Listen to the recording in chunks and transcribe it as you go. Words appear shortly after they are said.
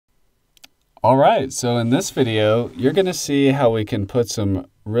All right, so in this video, you're going to see how we can put some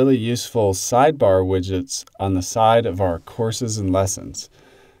really useful sidebar widgets on the side of our courses and lessons.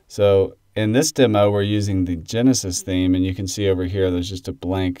 So in this demo, we're using the Genesis theme, and you can see over here there's just a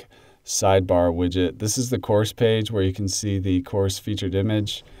blank sidebar widget. This is the course page where you can see the course featured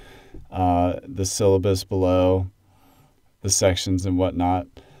image, the syllabus below, the sections and whatnot.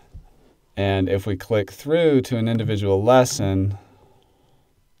 And if we click through to an individual lesson,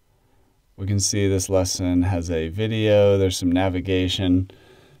 we can see this lesson has a video, there's some navigation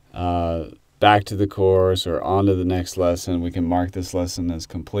back to the course or on to the next lesson. We can mark this lesson as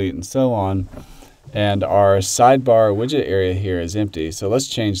complete and so on. And our sidebar widget area here is empty, so let's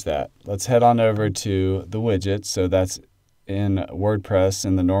change that. Let's head on over to the widgets. So that's in WordPress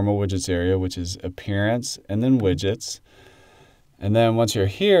in the normal widgets area, which is appearance and then widgets. And then once you're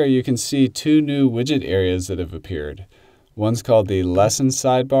here, you can see two new widget areas that have appeared. One's called the lesson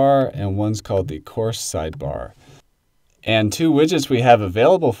sidebar and one's called the course sidebar. And two widgets we have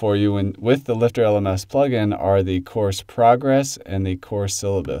available for you with the LifterLMS plugin are the course progress and the course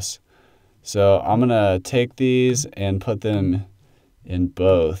syllabus. So I'm going to take these and put them in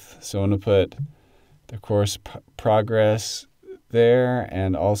both. So I'm going to put the course progress there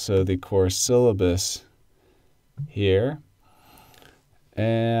and also the course syllabus here.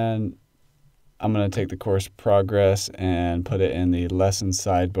 And I'm going to take the course progress and put it in the lesson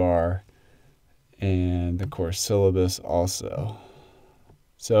sidebar and the course syllabus also.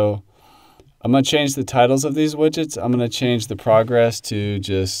 So I'm going to change the titles of these widgets. I'm going to change the progress to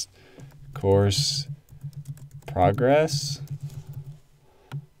just course progress.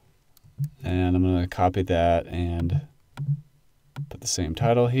 And I'm going to copy that and put the same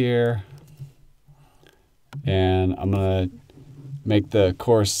title here. And I'm going to make the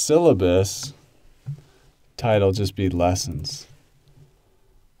course syllabus title just be lessons.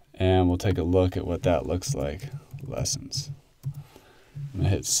 And we'll take a look at what that looks like, lessons. I'm going to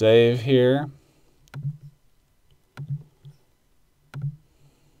hit save here.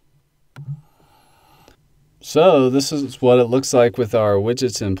 So this is what it looks like with our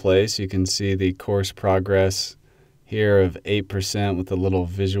widgets in place. You can see the course progress here of 8% with a little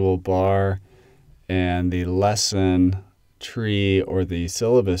visual bar and the lesson tree or the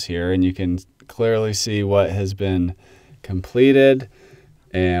syllabus here, and you can clearly see what has been completed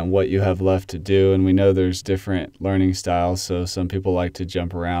and what you have left to do. And we know there's different learning styles, so some people like to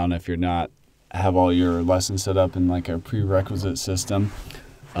jump around if you're not have all your lessons set up in like a prerequisite system.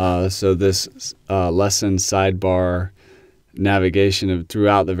 So this lesson sidebar navigation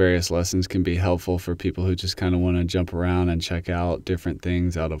throughout the various lessons can be helpful for people who just kind of want to jump around and check out different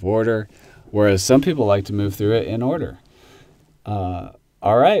things out of order, whereas some people like to move through it in order.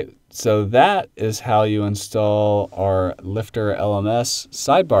 All right, so that is how you install our LifterLMS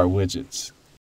sidebar widgets.